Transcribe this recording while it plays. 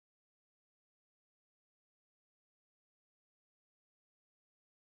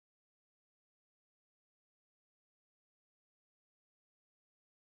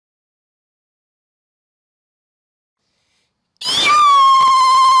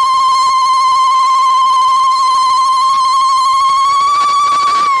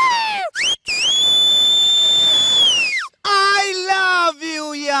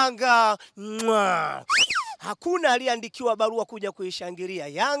hakuna aliandikiwa barua kuja kuishangilia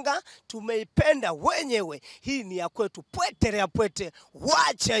Yanga. Tumeipenda wenyewe. Hii ni ya kwetu, pwete ya pwete,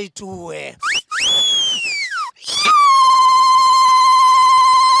 wacha ituwe.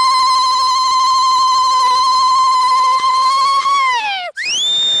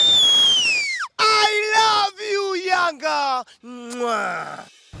 I love you Yanga.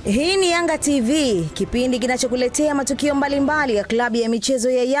 Hii ni Yanga TV, kipindi kinachokuletea matukio mbalimbali ya klabu ya michezo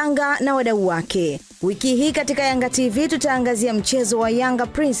ya Yanga na wadau wake. Wiki hii katika Yanga TV tutaangazia mchezo wa Yanga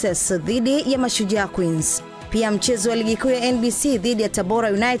Princess dhidi ya Mashujaa Queens. Pia mchezo wa ligi kuu ya NBC dhidi ya Tabora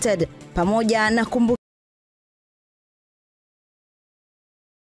United pamoja na Kumbukizi.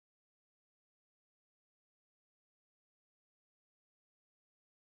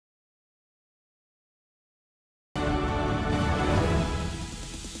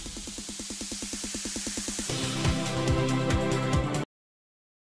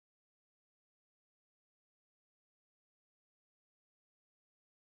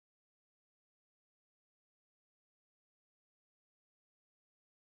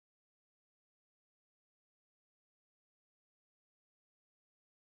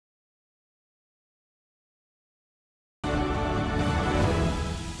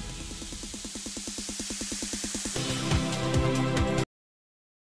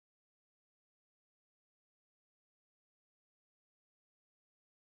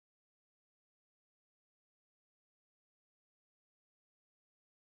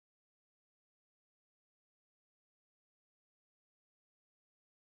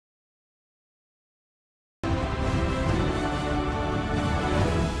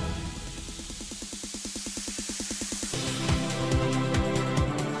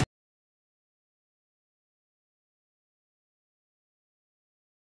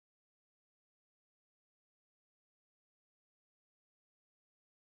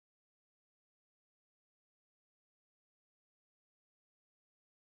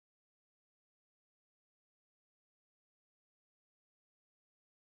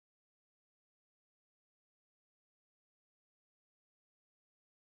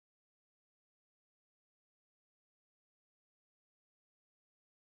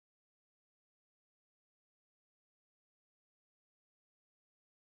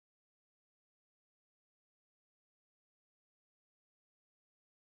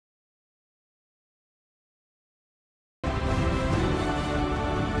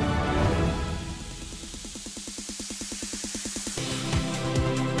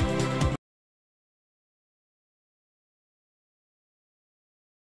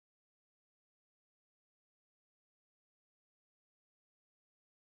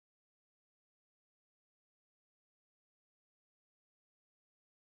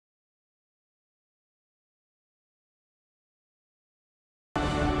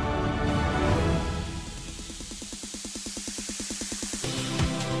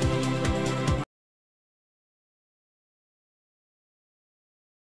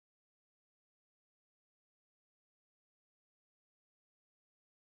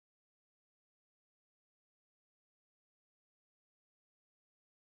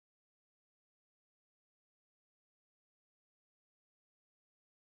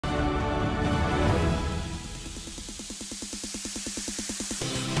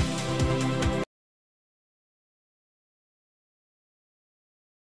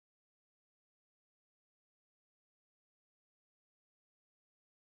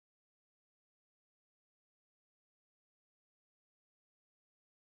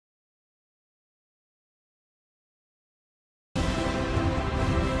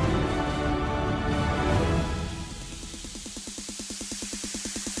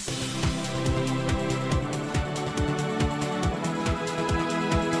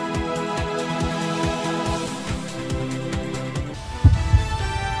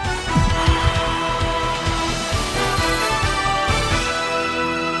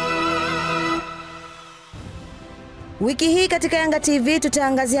 Wiki hii katika Yanga TV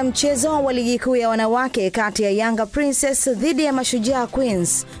tutaangazia mchezo wa ligi kuu ya wanawake kati ya Yanga Princess dhidi ya Mashujaa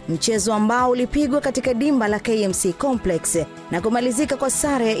Queens, mchezo ambao ulipigwa katika dimba la KMC Complex na kumalizika kwa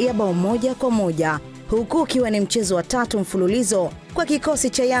sare ya bao 1-1, huku ukiwa ni mchezo wa 3 mfululizo kwa kikosi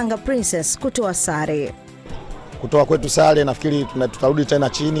cha Yanga Princess kutoa sare. Kutoa kwetu sare, nafikiri tutarudi tena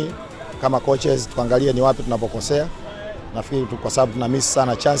chini kama coaches, tuangalie ni wapi tunapokosea. Nafikiri kwa sababu tuna miss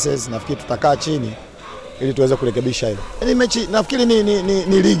sana chances, nafikiri tutakaa chini ili tuweze kurekebisha hilo. Ni mechi, nafikiri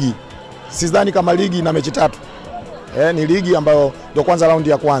ni ligi. Sidhani kama ligi na mechi 3. Ni ligi ambayo ndio kwanza raundi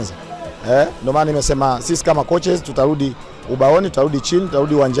ya kwanza. Ndio maana nimesema sisi kama coaches tutarudi ubaoni, tutarudi chini,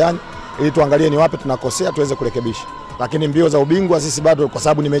 tutarudi uwanjani ili tuangalie ni wapi tunakosea tuweze kurekebisha. Lakini mbio za ubingwa sisi bado, kwa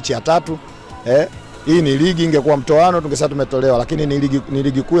sababu ni mechi ya 3, hii ni ligi, ingekuwa mtoano tungesema tumetolewa, lakini ni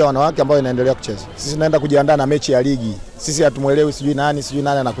ligi kuu ya wanawake ambayo inaendelea kucheza. Sisi tunaenda kujiandaa na mechi ya ligi. Sisi hatumuelewi sijui nani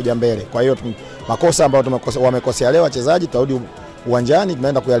anakuja mbele. Kwa hiyo makosa ambayo wamekosea leo wachezaji tutarudi uwanjani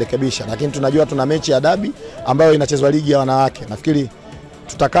tunaenda kuyarekebisha, lakini tunajua tuna mechi ya dabi ambayo inachezwa ligi ya wanawake. Nafikiri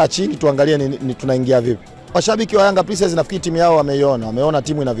tutakaa chini tuangalie ni tunaingia vipi. Washabiki wa Yanga Princess nafikiri timu yao wameona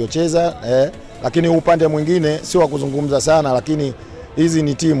timu inavyocheza, lakini upande mwingine sio wa kuzungumza sana, lakini hizi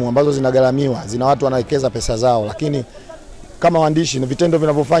ni timu ambazo zinagharamiwa, zina watu wanawekeza pesa zao, lakini kama waandishi ni vitendo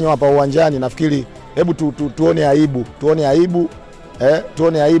vinavyofanywa hapa uwanjani, nafikiri hebu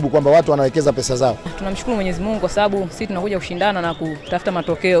tuone aibu kwamba watu wanawekeza pesa zao. Tunamshukuru Mwenyezi Mungu kwa sababu sisi tunakuja kushindana na kutafuta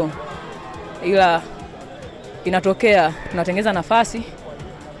matokeo, ila inatokea tunatengeza nafasi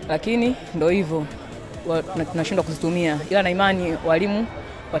lakini ndio hivyo tunashindwa kuzitumia, ila na imani walimu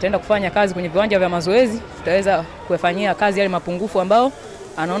wataenda kufanya kazi kwenye viwanja vya mazoezi, tutaweza kufanyia kazi yale mapungufu ambao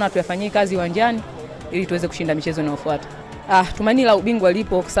anaona tuyafanyie kazi uwanjani ili tuweze kushinda michezo inayofuata. Tumaini la ubingwa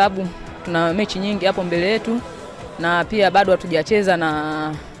lipo kwa sababu tuna mechi nyingi hapo mbele yetu, na pia bado hatujacheza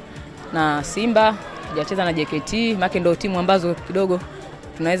na Simba, hatujacheza na JKT, maana ndio timu ambazo kidogo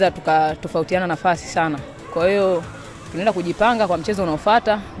tunaweza tukatofautiana nafasi sana. Kwa hiyo tunaenda kujipanga kwa mchezo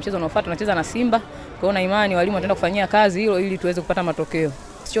unaofuata. Mchezo unaofuata tunacheza na Simba. Kwa hiyo na imani walimu wataenda kufanyia kazi hilo ili tuweze kupata matokeo.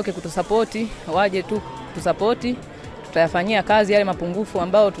 Sichoke kutusapoti, waje tu tusapoti. Tutayafanyia kazi yale mapungufu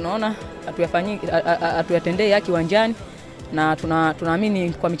ambao tunaona hatuyatendei haki uwanjani, na tunaamini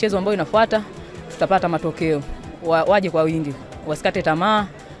kwa michezo ambayo inafuata tutapata matokeo. Waje kwa wingi, wasikate tamaa,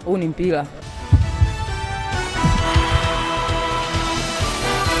 huu ni mpira.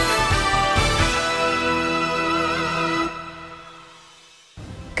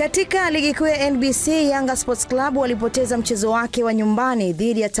 Katika ligi kuu ya NBC, Yanga Sports Club walipoteza mchezo wake wa nyumbani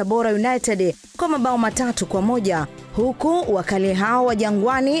dhidi ya Tabora United kwa mabao 3-1, huku wakali hao wa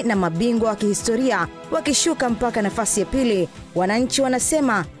Jangwani na mabingwa wa kihistoria wakishuka mpaka nafasi ya pili. Wananchi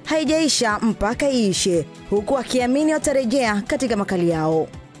wanasema haijaisha mpaka iishe, huku wakiamini watarejea katika makali yao.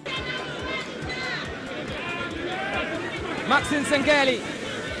 Maxine Sengeli,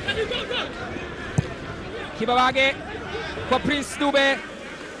 Kibabage kwa Prince Dube,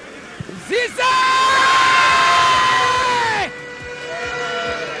 Ziza!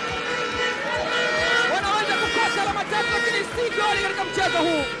 Wanaweza kukosa alama tatu lakini si goli katika mchezo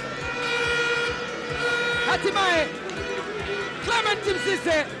huu. Hatimaye Clement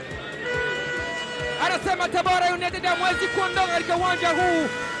Mzize anasema Tabora United hamwezi kuondoka katika uwanja huu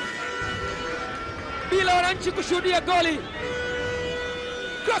bila wananchi kushuhudia goli.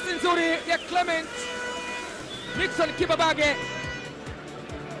 Cross nzuri ya Clement Nixon Kibabage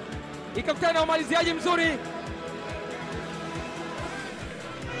ikakutana na umaliziaji mzuri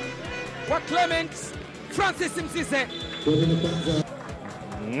wa Clement Francis Mzize.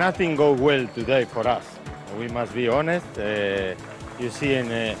 Nothing goes well today for us. We must be honest. You see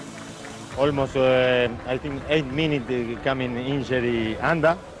in almost I think 8 minutes coming injury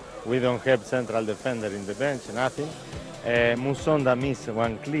under. We don't have central defender in the bench, nothing. Musonda missed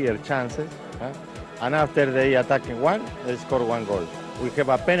one clear chance, and after they attacking one, they score one goal. We have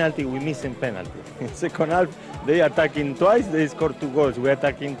a penalty, we missing penalty. In second half, they attacking twice, they scored 2 goals. We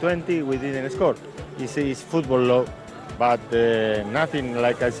attacking 20, we didn't score. It's football law, but nothing,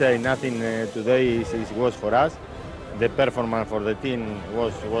 like I say, nothing today was for us. The performance for the team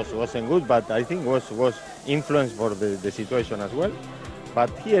wasn't good, but I think was influenced for the situation as well. But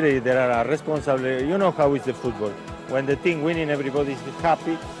here there are responsible. You know how is the football. When the team winning, everybody is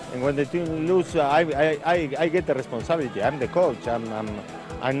happy, and when the team lose, I get the responsibility. I'm the coach.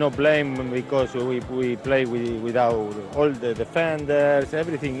 I'm not blame because we play without all the defenders.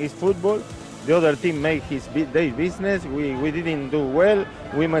 Everything is football. The other team make their business. We didn't do well.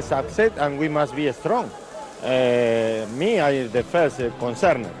 We must accept and we must be strong. Me, I the first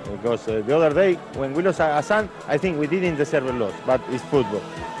concern because the other day when we lost Asan, I think we didn't deserve a loss, but it's football.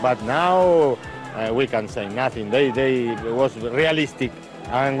 But now we can say nothing. They was realistic,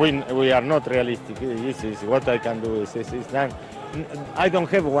 and we are not realistic. This is what I can do. Is done. I don't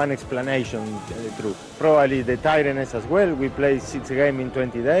have one explanation. True. Probably the tiredness as well. We play 6 games in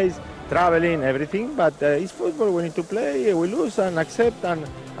 20 days, traveling, everything. But it's football. We need to play. We lose and accept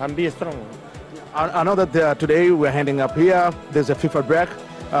and be strong. I know that today we're handing up here. There's a FIFA break.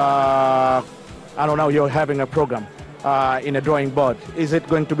 I don't know, you're having a program in a drawing board. Is it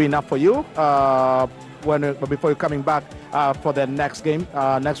going to be enough for you before you're coming back for the next game,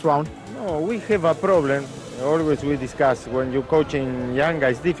 next round? No, we have a problem. Always we discuss when you coaching Yanga,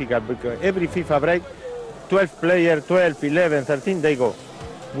 it's difficult because every FIFA break, 12 players, 12, 11, 13, they go.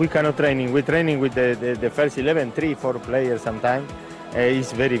 We cannot training. We're training with the first 11, 3, 4 players sometimes.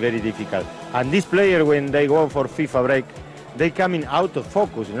 is very, very difficult. And these players, when they go for FIFA break, they coming out of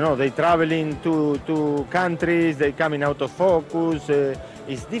focus. You know, they traveling to countries, they coming out of focus.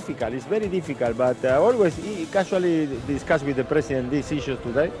 It's difficult. It's very difficult. But always casually discuss with the president these issues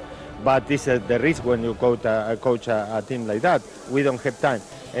today. But this is the risk when you coach a team like that. We don't have time.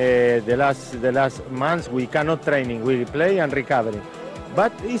 The last months we cannot training. We play and recovering.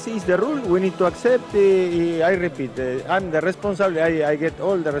 But this is the rule. We need to accept. I repeat, I'm the responsible. I get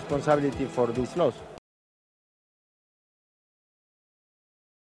all the responsibility for this loss.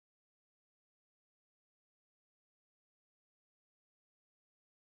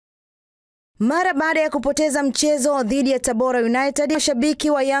 Mara baada ya kupoteza mchezo dhidi ya Tabora United, mashabiki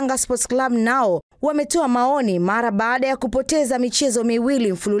wa Yanga Sports Club nao wametoa maoni mara baada ya kupoteza michezo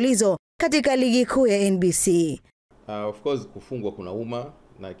miwili mfululizo katika ligi kuu ya NBC. Of course kufungwa kuna uma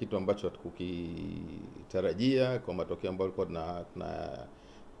na kitu ambacho hatukukitarajia kwa matokeo ambayo tulikuwa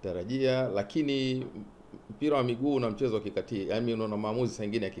tunatarajia, lakini mpira wa miguu na mchezo wa kikatili, yaani unaona maamuzi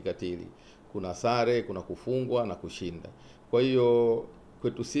mengine ya kikatili. Kuna sare, kuna kufungwa na kushinda. Kwa hiyo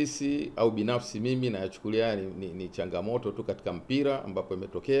kwetu sisi au binafsi mimi nayachukulia ni changamoto tu katika mpira ambapo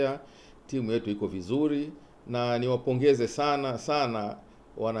imetokea. Timu yetu iko vizuri na niwapongeze sana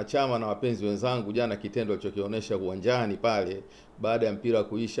wanachama na wapenzi wenzangu jana kitendo alichokionyesha uwanjani pale baada ya mpira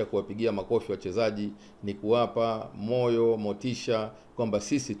kuisha, kuwapigia makofi wachezaji, ni kuwapa moyo, motisha kwamba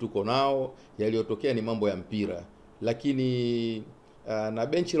sisi tuko nao. Yaliyotokea ni mambo ya mpira, lakini na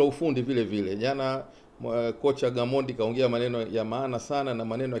benchi la ufundi vile vile jana kocha Gamondi kaongea maneno ya maana sana na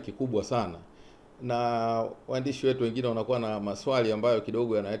maneno ya kikubwa sana, na waandishi wetu wengine wanakuwa na maswali ambayo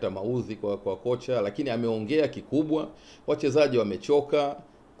kidogo yanaleta maudhi kwa kocha, lakini ameongea kikubwa. Wachezaji wamechoka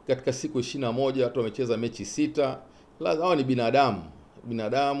katika siku 21, watu wamecheza mechi 6. Lazima hao ni binadamu,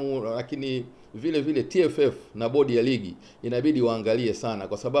 lakini vile vile TFF na bodi ya ligi inabidi waangalie sana,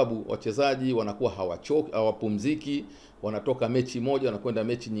 kwa sababu wachezaji wanakuwa hawapumziki, wanatoka mechi moja wanakwenda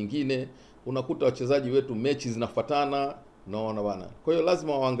mechi nyingine. Unakuta wachezaji wetu mechi zinafuatana, naona bana. Kwa hiyo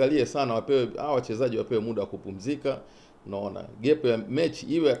lazima waangalie sana, wapewe hao wachezaji wapewe muda wa kupumzika. Naona gap ya mechi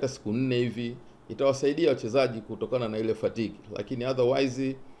iwe hata siku 4 hivi, itawasaidia wachezaji kutokana na ile fatigue. Lakini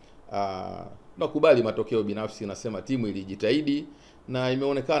otherwise nakubali matokeo. Binafsi nasema timu ilijitahidi na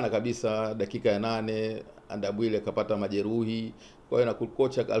imeonekana kabisa dakika ya 8 Andabwile kapata majeruhi. Kwa hiyo na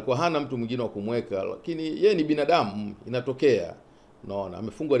kocha alikuwa hana mtu mwingine wa kumweka, lakini yeye ni binadamu, inatokea. Naona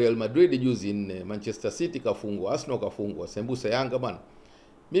amefungwa Real Madrid juzi 4, Manchester City kafungwa, Arsenal kafungwa, sembusa Yanga bana.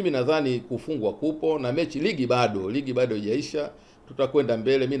 Mimi nadhani kufungwa kupo na mechi ligi bado haijaisha. Tutakwenda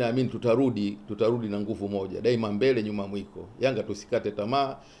mbele, mimi naamini tutarudi na nguvu moja. Daima mbele nyuma mwiko. Yanga tusikate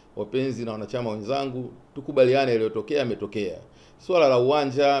tamaa. Wapenzi na wanachama wenzangu, tukubaliane yaliyotokea yametokea. Swala la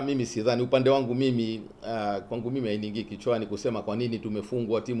uwanja mimi sidhani, upande wangu mimi kwangu mimi hainiingii kichwani kusema kwa nini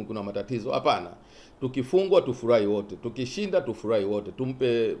tumefungwa, timu kuna matatizo. Hapana. Tukifungwa tufurahi wote, tukishinda tufurahi wote.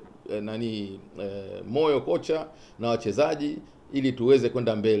 Tumpe moyo kocha na wachezaji ili tuweze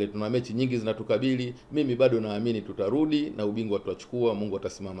kwenda mbele. Tuna mechi nyingi zinatukabili. Mimi bado naamini tutarudi na ubingwa tutachukua. Mungu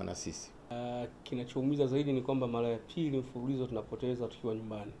atasimama na sisi. Kinachoumiza zaidi ni kwamba mara ya pili mfululizo tunapoteza tukiwa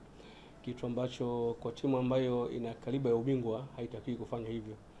nyumbani, kitu ambacho kwa timu ambayo ina kaliba ya ubingwa haitakiwi kufanya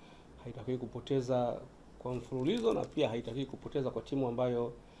hivyo. Haitakiwi kupoteza kwa mfululizo, na pia haitakiwi kupoteza kwa timu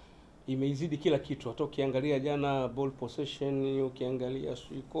ambayo imeizidi kila kitu. Hata ukiangalia jana ball possession, ukiangalia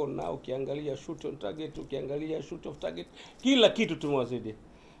corner, ukiangalia shoot on target, ukiangalia shoot off target, kila kitu tumewazidi.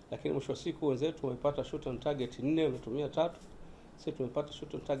 Lakini mwisho wa siku wenzetu wamepata shoot on target 4, wametumia 3. Sisi tumepata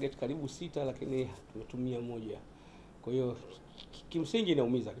shoot on target karibu 6, lakini tumetumia 1. Kwa hiyo kimsingi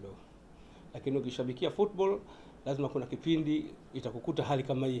inaumiza kidogo. Lakini ukishabikia football lazima kuna kipindi itakukuta hali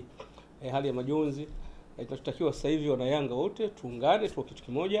kama hii. Hali ya majonzi. Tunatakiwa sasa hivi wana Yanga wote tuungane, tuwe kitu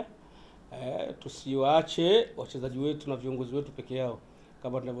kimoja. Tusiwaache wachezaji wetu na viongozi wetu peke yao.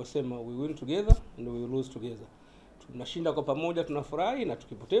 Kama tunavyosema, we win together and we lose together. Tunashinda kwa pamoja, tunafurahi, na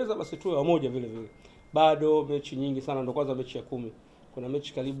tukipoteza basi tuwe wamoja vile vile. Bado mechi nyingi sana, ndio kwanza mechi ya 10. Kuna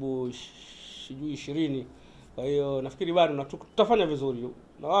mechi karibu 20. Kwa hiyo nafikiri bado na tutafanya vizuri.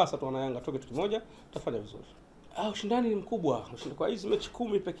 Na wasa tu wana Yanga tuwe kitu kimoja, tutafanya vizuri. Ushindani ni mkubwa. Kwa hizi mechi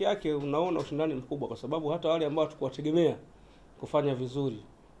 10 peke yake unaona ushindani mkubwa, kwa sababu hata wale ambao tukuwategemea kufanya vizuri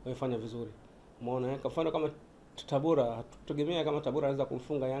wamefanya vizuri. Umeona kwa mfano kama Tabora, hatutegemea kama Tabora anaweza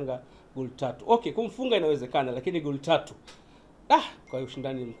kumfunga Yanga goli 3. Okay, kumfunga inawezekana, lakini goli 3. Kwa hiyo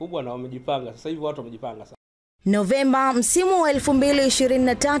ushindani mkubwa na wamejipanga. Sasa hivi watu wamejipanga sana. Novemba msimu wa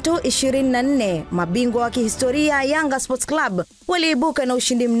 2023-24, mabingwa wa kihistoria Yanga Sports Club waliibuka na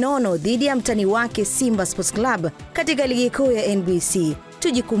ushindi mnono dhidi ya mtani wake Simba Sports Club katika ligi kuu ya NBC.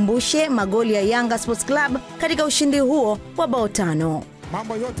 Tujikumbushe magoli ya Yanga Sports Club katika ushindi huo wa bao 5.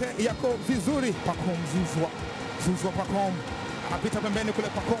 Mambo yote yako vizuri. Pacom Zuzwa Pacom anapita pembeni kule.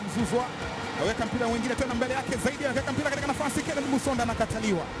 Pacom Zuzwa aweka mpira mwingine tena mbele yake zaidi, akaweka mpira katika nafasi. Kenneth Musonda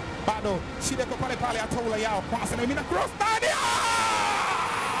anakataliwa, bado shida iko pale pale. Ataula yao pasi na mimina cross ndani.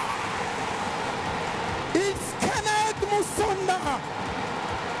 It's Kenneth Musonda.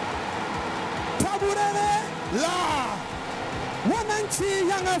 Taburere la wananchi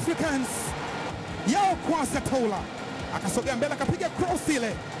Young Africans yao kwa Ataula akasogea mbele, akapiga cross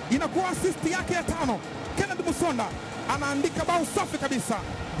ile, inakuwa assist yake ya 5. Kenneth Musonda anaandika bao safi kabisa.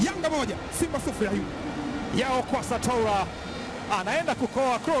 Yanga 1 Simba 0 yao kwa Ataula anaenda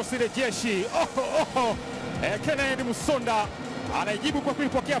kukoa cross ile jeshi. Kenneth Musonda anaijibu kwa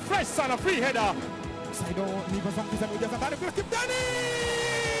kuipokea fresh sana, free header. Saido ni bazangi za moja za ndani kule kipindi.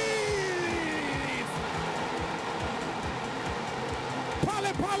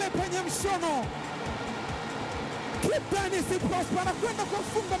 Pale penye mshono Kipindi si Prosper anakwenda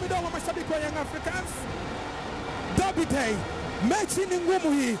kufunga midomo mashabiki wa Young Africans. Derby day, mechi ni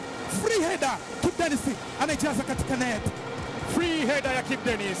ngumu hii. Free header Kipindi anajaza katika net. Free header ya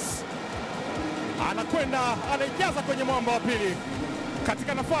Kipindi anakwenda anaijaza kwenye mwamba wa pili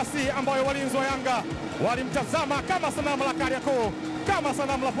katika nafasi ambayo walinzi wa Yanga walimtazama kama sanamu la Kariakoo, kama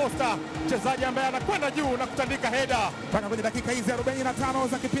sanamu la posta. Mchezaji ambaye anakwenda juu na kutandika header. Mpaka kwenye dakika hizi 45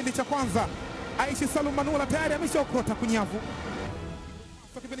 za kipindi cha kwanza, Aishi Salum Manula tayari ameshaokota kunyavu.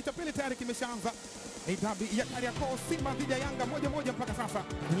 Kwa kipindi cha pili tayari kimeshaanza. Ni dabi ya Kariakoo, Simba dhidi ya Yanga 1-1 mpaka sasa.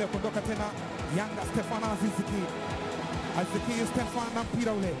 Leo kuondoka tena Yanga. Stefan Aziziki Stefan na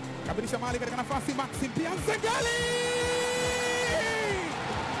mpira ule kabilisha mali katika nafasi. Maxim pia Nzengali.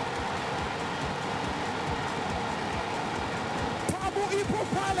 Tabu ipo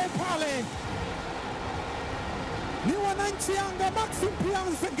pale. Ni wananchi Yanga. Maxim pia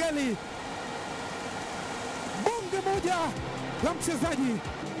Nzengali, bonge moja la mchezaji,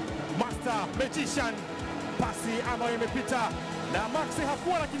 master magician. Pasi ambayo imepita na Maxi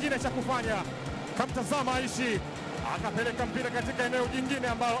hakuwa na kingine cha kufanya, kamtazama Aishi akapeleka mpira katika eneo jingine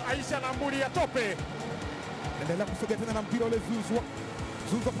ambalo Aisha anaambulia tope. Endelea kusogea tena na mpira ule.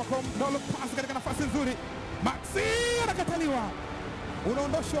 Zuzwa Pacom no pass katika nafasi nzuri. Maxi anakataliwa,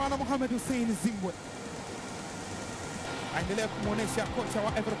 unaondoshwa na Mohamed Hussein Zimbwe. Aendelea kumuonesha kocha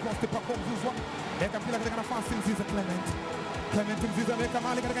wa Ivory Coast Pacom Zuzwa. Weka mpira katika nafasi. Mzize Clement Mzize ameweka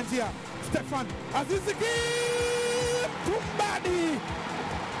mali katika njia. Stefan Aziziki Tumbadi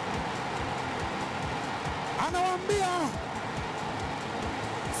anawaambia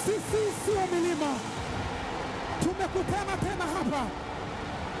sisi sio milima, tumekutana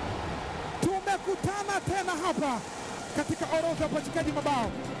tena hapa katika orodha ya pachikaji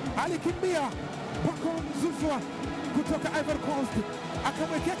mabao. Alikimbia Pacom Zuzwa kutoka Ivory Coast,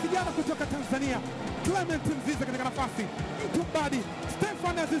 akamwekea kijana kutoka Tanzania Clement Mzize katika nafasi. Mtumbadi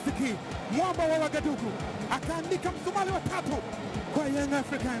Stefan Aziziki mwamba wa Wagadugu akaandika msumali wa 3 kwa Young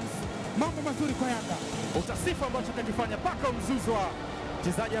Africans. Mambo mazuri kwa Yanga. Utasifu ambacho kakifanya Pacom Zuzwa,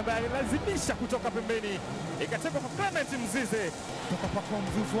 mchezaji ambaye alilazimisha kutoka pembeni, ikachekwa kwa Clement Mzize. Kutoka Pacom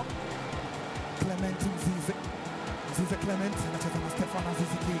Zuzwa, Clement Mzize Clement anacheza na Stefan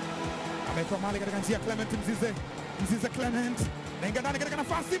Aziziki, ametoa mali katika njia. Clement Mzize Clement naingia ndani katika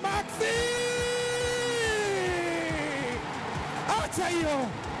nafasi. Maxi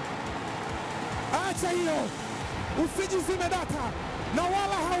acha hiyo, usijizime data na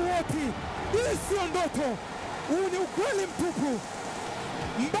wala hauoti. Hii sio ndoto, huu ni ukweli mtupu.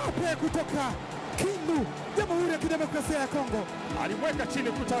 Mbappe kutoka Kindu, Jamhuri ya Kidemokrasia ya Kongo, alimweka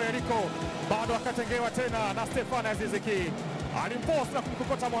chini kuta wa Yeriko, bado akatengewa tena na Stefan Aziziki. Alimpost na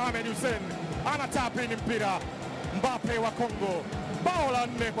kumkokota Mohamed Hussein, anatapini mpira. Mbappe wa Kongo, bao la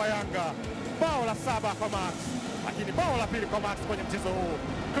 4 kwa Yanga, bao la 7 kwa Max, lakini bao la 2 kwa Max kwenye mchezo huu.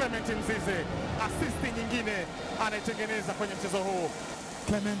 Clement Mzize assist nyingine anaitengeneza kwenye mchezo huu.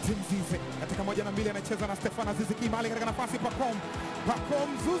 Clement Mzize katika 1 na 2 anacheza na Stefan Aziziki, mali katika nafasi.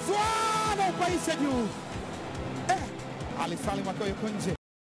 Pacom Zuzwa na upaisha juu. Ali Salim akiwa yuko nje.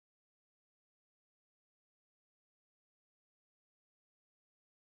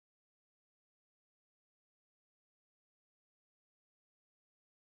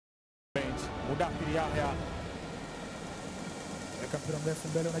 Mudafiri Yahya weka mpira mrefu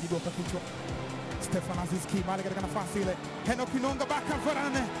mbele, unajibu kwa kichwa. Stefan Aziziki mali katika nafasi ile. Henok Inonga baka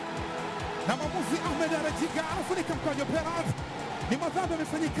Varane na mwamuzi Ahmed Arajiga afunika mkwaju. Penalty ni madhambi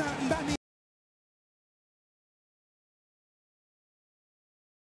yamefanyika ndani.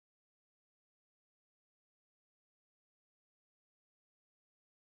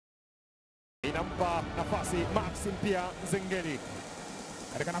 Inampa nafasi Maxim pia Nzengeli.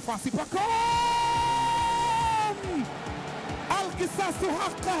 katika nafasi Pacom, al-kisasu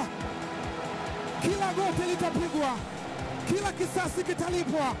haka, kila goti litapigwa, kila kisasi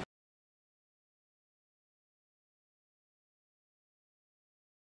kitalipwa.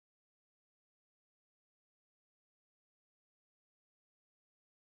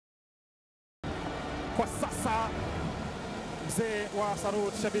 Kwa sasa mzee wa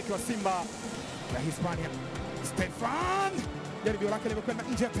Sarut, shabiki wa Simba La Hispania, Stefan, jaribio lake limekwenda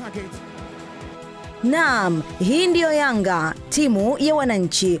nje ya target. Naam, hii ndiyo Yanga, timu ya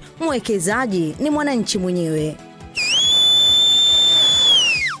wananchi. Mwekezaji ni mwananchi mwenyewe.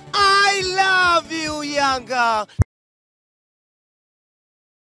 I love you Yanga.